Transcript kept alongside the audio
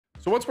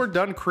So once we're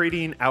done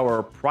creating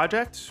our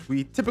project,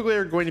 we typically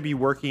are going to be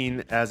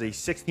working as a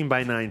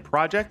 16:9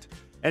 project.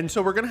 And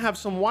so we're going to have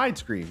some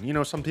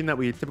widescreen, something that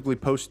we typically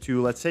post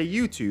to, let's say,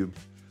 YouTube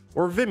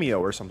or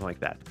Vimeo or something like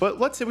that. But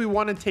let's say we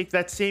want to take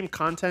that same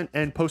content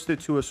and post it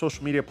to a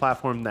social media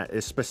platform that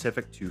is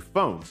specific to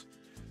phones.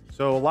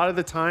 So a lot of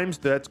the times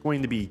that's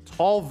going to be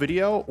tall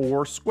video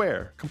or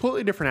square,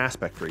 completely different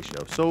aspect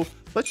ratio. So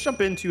let's jump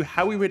into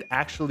how we would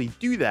actually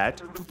do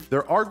that.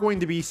 There are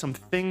going to be some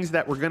things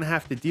that we're going to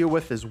have to deal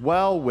with as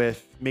well,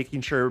 with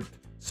making sure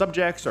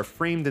subjects are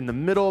framed in the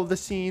middle of the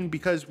scene,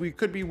 because we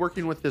could be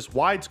working with this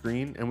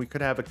widescreen and we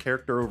could have a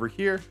character over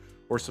here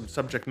or some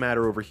subject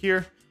matter over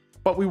here,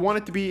 but we want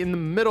it to be in the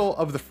middle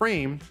of the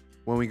frame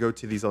when we go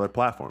to these other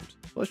platforms.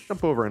 So let's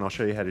jump over and I'll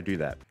show you how to do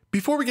that.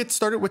 Before we get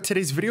started with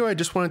today's video, I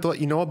just wanted to let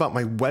you know about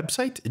my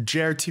website,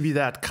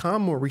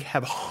 jrtv.com, where we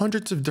have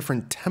hundreds of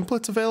different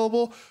templates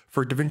available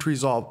for DaVinci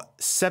Resolve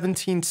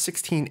 17,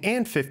 16,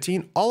 and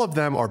 15. All of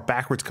them are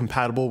backwards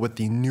compatible with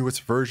the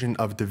newest version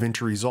of DaVinci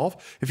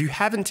Resolve. If you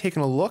haven't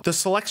taken a look, the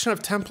selection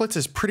of templates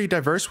is pretty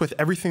diverse, with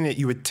everything that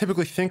you would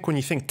typically think when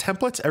you think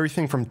templates,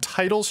 everything from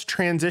titles,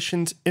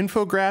 transitions,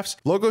 infographics,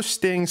 logo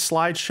stings,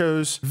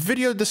 slideshows,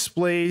 video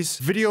displays,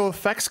 video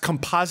effects,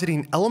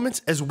 compositing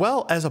elements, as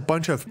well as a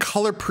bunch of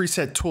color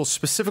preset tools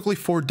specifically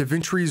for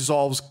DaVinci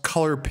Resolve's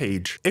color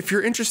page. If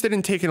you're interested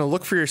in taking a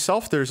look for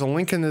yourself, there's a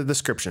link in the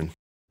description.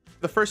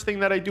 The first thing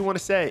that I do want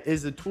to say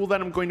is the tool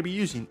that I'm going to be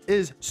using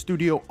is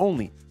Studio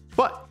only,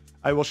 but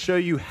I will show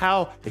you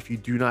how, if you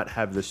do not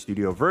have the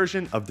Studio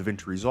version of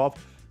DaVinci Resolve,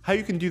 how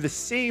you can do the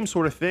same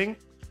sort of thing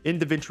in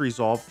DaVinci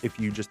Resolve if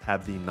you just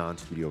have the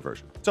non-Studio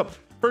version. So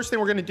first thing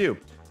we're going to do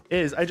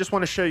is I just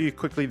want to show you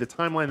quickly the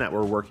timeline that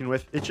we're working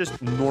with. It's just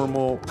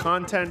normal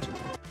content,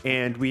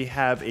 and we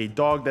have a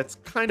dog that's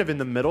kind of in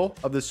the middle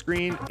of the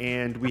screen,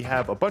 and we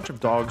have a bunch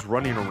of dogs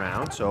running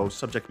around, so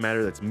subject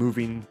matter that's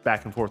moving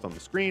back and forth on the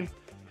screen.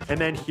 And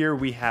then here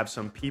we have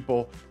some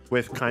people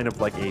with kind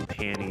of like a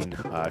panning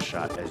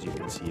shot, as you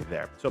can see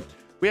there. So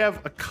we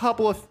have a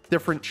couple of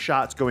different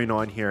shots going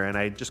on here, and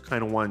I just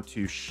kind of want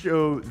to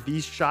show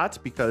these shots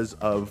because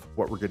of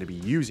what we're going to be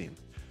using.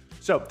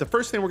 So the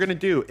first thing we're going to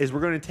do is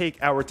we're going to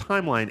take our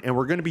timeline and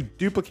we're going to be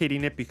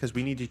duplicating it because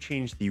we need to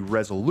change the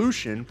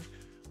resolution,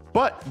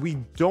 but we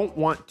don't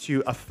want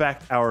to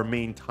affect our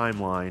main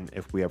timeline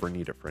if we ever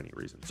need it for any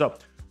reason. So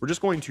we're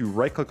just going to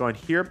right click on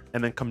here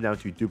and then come down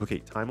to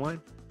duplicate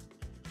timeline.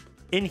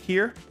 In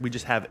here, we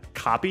just have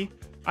copy.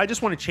 I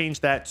just want to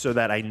change that so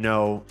that I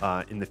know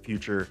in the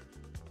future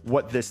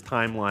what this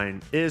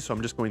timeline is. So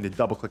I'm just going to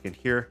double click in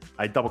here.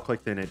 I double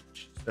clicked and it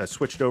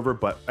switched over,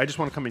 but I just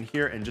want to come in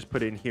here and just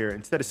put it in here.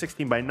 Instead of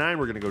 16:9,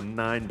 we're going to go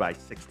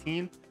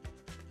 9:16,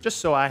 just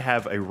so I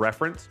have a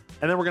reference.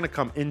 And then we're going to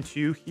come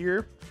into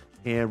here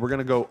and we're going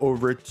to go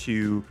over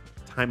to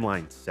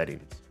timeline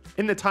settings.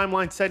 In the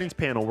timeline settings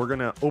panel, we're going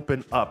to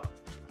open up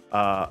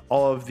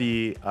all of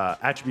the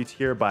attributes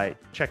here by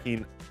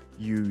checking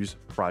use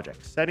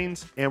project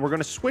settings, and we're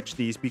going to switch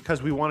these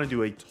because we want to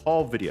do a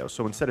tall video.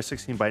 So instead of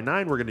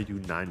 16:9, we're going to do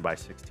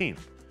 9:16.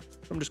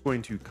 So I'm just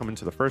going to come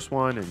into the first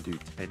one and do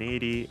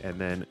 1080 and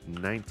then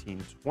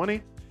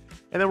 1920,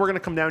 and then we're going to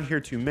come down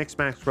here to mix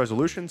max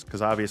resolutions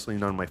because obviously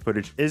none of my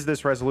footage is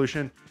this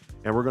resolution,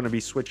 and we're going to be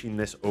switching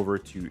this over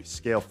to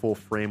scale full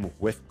frame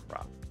with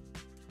crop.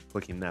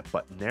 Clicking that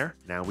button there,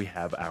 now we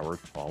have our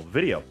tall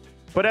video.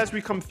 But as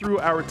we come through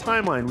our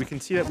timeline, we can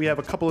see that we have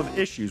a couple of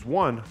issues.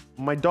 One,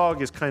 my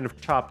dog is kind of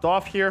chopped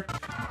off here,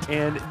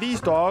 and these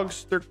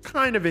dogs, they're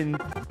kind of in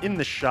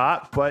the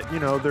shot, but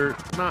they're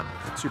not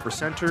super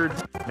centered.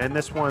 And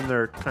this one,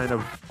 they're kind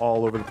of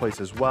all over the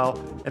place as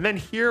well. And then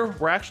here,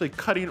 we're actually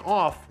cutting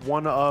off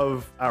one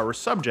of our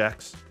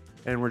subjects,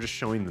 and we're just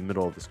showing the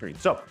middle of the screen.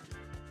 So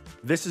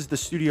this is the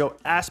Studio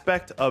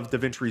aspect of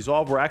DaVinci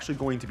Resolve. We're actually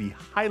going to be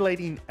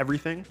highlighting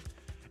everything.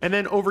 And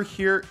then over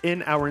here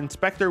in our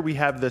inspector, we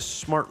have this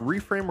smart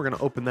reframe. We're going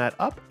to open that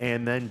up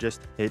and then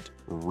just hit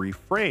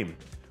reframe.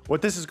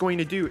 What this is going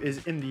to do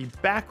is in the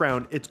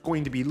background, it's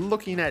going to be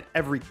looking at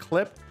every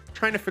clip,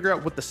 trying to figure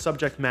out what the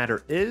subject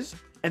matter is.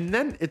 And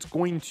then it's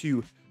going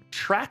to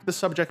track the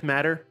subject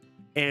matter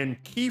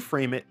and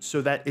keyframe it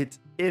so that it's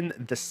in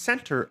the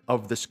center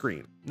of the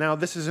screen. Now,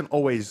 this isn't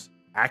always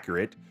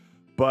accurate,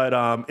 but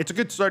it's a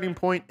good starting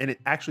point, and it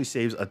actually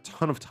saves a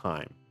ton of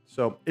time.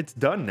 So it's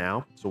done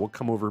now. So we'll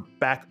come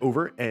back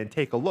over and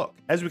take a look.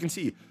 As we can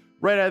see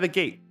right out of the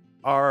gate,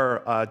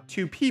 our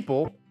two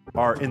people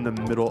are in the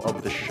middle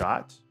of the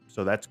shot.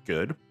 So that's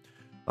good.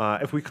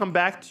 If we come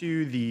back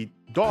to the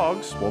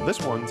dogs, well,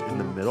 this one's in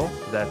the middle.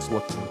 That's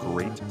looking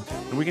great.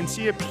 And we can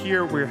see up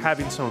here, we're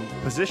having some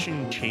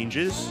position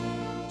changes.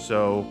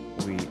 So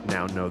we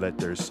now know that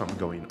there's some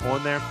going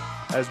on there,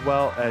 as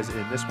well as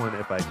in this one,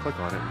 if I click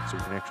on it, so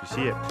we can actually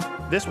see it,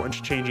 this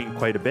one's changing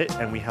quite a bit,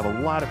 and we have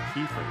a lot of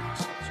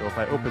keyframes. So if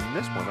I open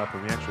this one up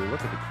and we actually look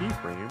at the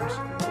keyframes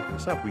and open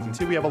this up, we can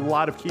see we have a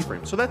lot of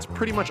keyframes. So that's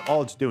pretty much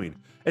all it's doing,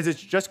 is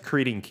it's just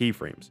creating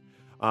keyframes.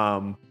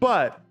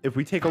 But if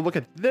we take a look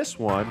at this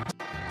one,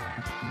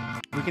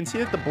 we can see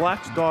that the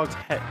black dog's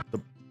head,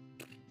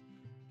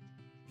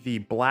 the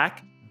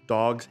black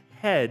dog's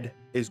head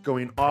is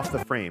going off the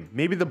frame.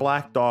 Maybe the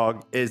black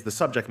dog is the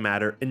subject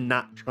matter and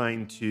not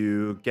trying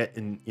to get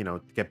in,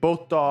 get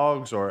both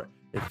dogs. Or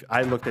if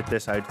I looked at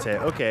this, I'd say,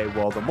 okay,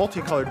 well, the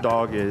multicolored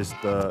dog is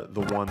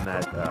the one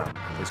that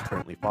is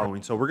currently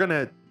following. So we're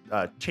gonna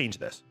change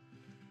this.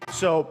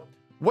 So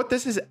what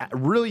this is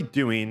really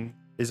doing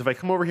is if I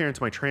come over here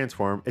into my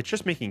transform, it's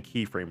just making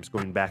keyframes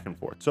going back and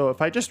forth. So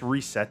if I just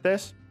reset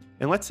this,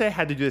 and let's say I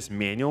had to do this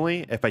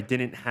manually if I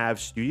didn't have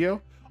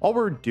Studio, all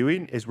we're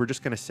doing is we're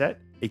just gonna set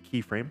a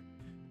keyframe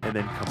and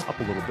then come up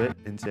a little bit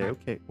and say,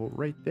 okay, well,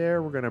 right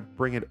there, we're gonna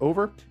bring it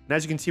over. And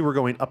as you can see, we're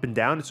going up and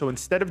down. So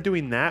instead of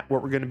doing that,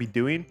 what we're gonna be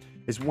doing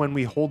is when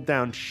we hold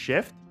down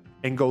Shift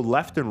and go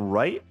left and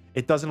right,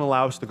 it doesn't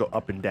allow us to go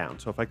up and down.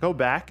 So if I go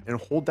back and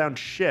hold down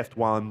Shift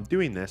while I'm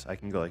doing this, I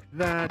can go like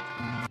that,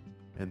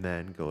 and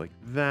then go like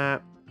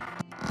that,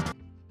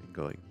 and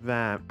go like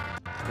that.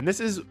 And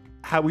this is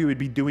how we would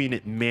be doing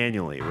it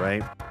manually,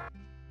 right?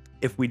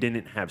 If we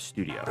didn't have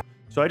Studio.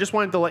 So I just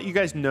wanted to let you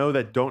guys know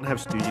that don't have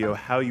Studio,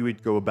 how you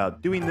would go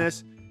about doing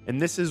this.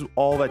 And this is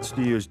all that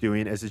Studio is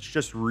doing, is it's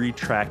just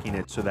retracking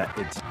it so that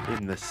it's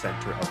in the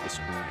center of the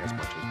screen as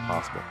much as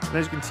possible. And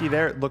as you can see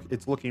there, look,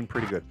 it's looking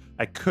pretty good.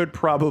 I could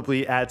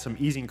probably add some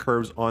easing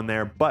curves on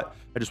there, but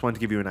I just wanted to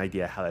give you an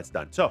idea how that's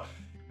done. So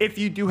if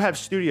you do have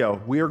Studio,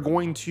 I'm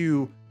going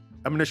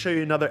to show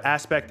you another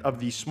aspect of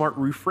the smart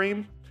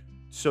reframe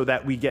so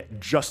that we get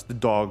just the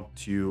dog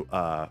to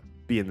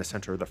be in the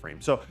center of the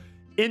frame. So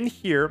in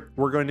here,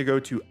 we're going to go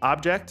to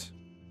Object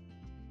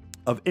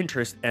of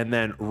Interest and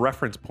then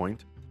Reference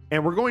Point.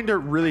 And we're going to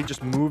really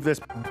just move this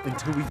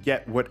until we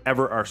get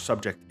whatever our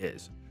subject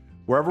is.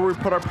 Wherever we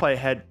put our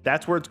playhead,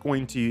 that's where it's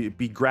going to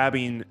be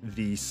grabbing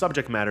the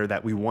subject matter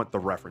that we want the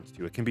reference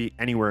to. It can be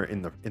anywhere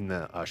in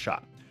the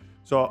shot.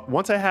 So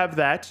once I have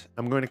that,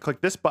 I'm going to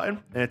click this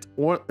button and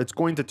it's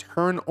going to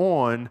turn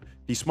on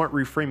the smart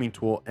reframing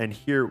tool. And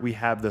here we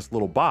have this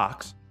little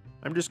box.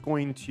 I'm just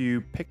going to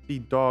pick the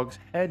dog's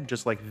head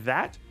just like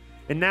that.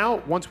 And now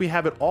once we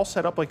have it all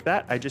set up like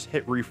that, I just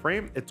hit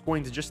reframe. It's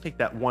going to just take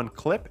that one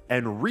clip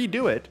and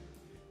redo it.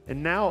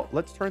 And now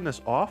let's turn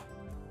this off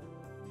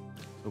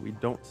so we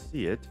don't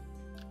see it.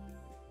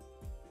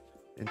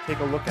 And take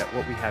a look at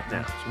what we have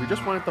now. So we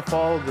just wanted to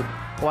follow the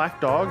black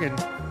dog, and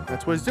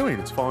that's what it's doing.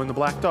 It's following the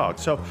black dog.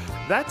 So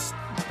that's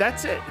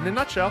it in a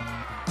nutshell.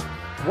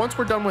 Once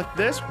we're done with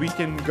this, we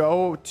can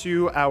go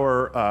to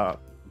our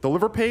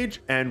deliver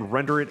page and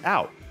render it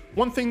out.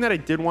 One thing that I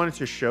did want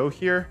to show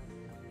here,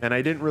 and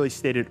I didn't really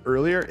state it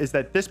earlier, is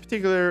that this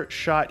particular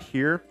shot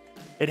here,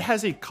 it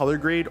has a color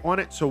grade on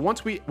it. So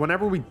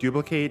whenever we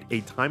duplicate a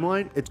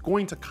timeline, it's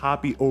going to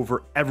copy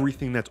over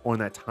everything that's on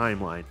that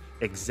timeline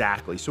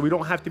exactly. So we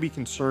don't have to be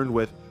concerned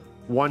with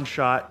one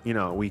shot,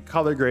 we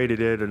color graded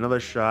it,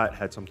 another shot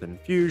had something in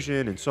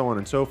fusion and so on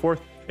and so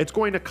forth. It's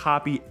going to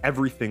copy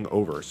everything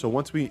over. So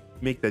once we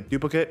make that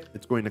duplicate,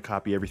 it's going to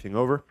copy everything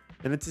over,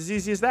 and it's as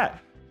easy as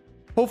that.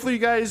 Hopefully you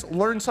guys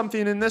learned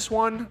something in this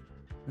one.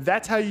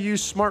 That's how you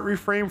use Smart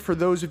Reframe for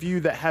those of you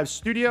that have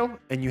Studio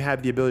and you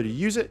have the ability to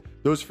use it.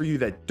 Those for you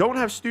that don't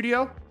have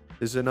Studio,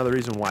 this is another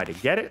reason why to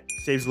get it.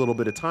 Saves a little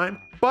bit of time.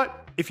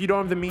 But if you don't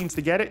have the means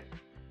to get it,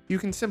 you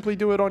can simply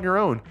do it on your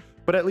own.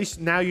 But at least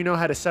now you know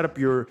how to set up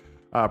your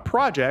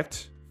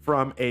project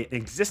from an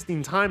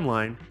existing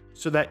timeline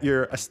so that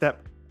you're a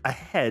step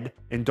ahead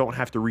and don't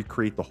have to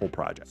recreate the whole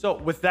project. So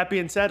with that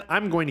being said,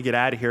 I'm going to get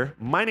out of here.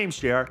 My name's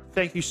JR.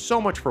 Thank you so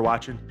much for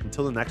watching.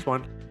 Until the next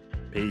one,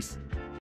 peace.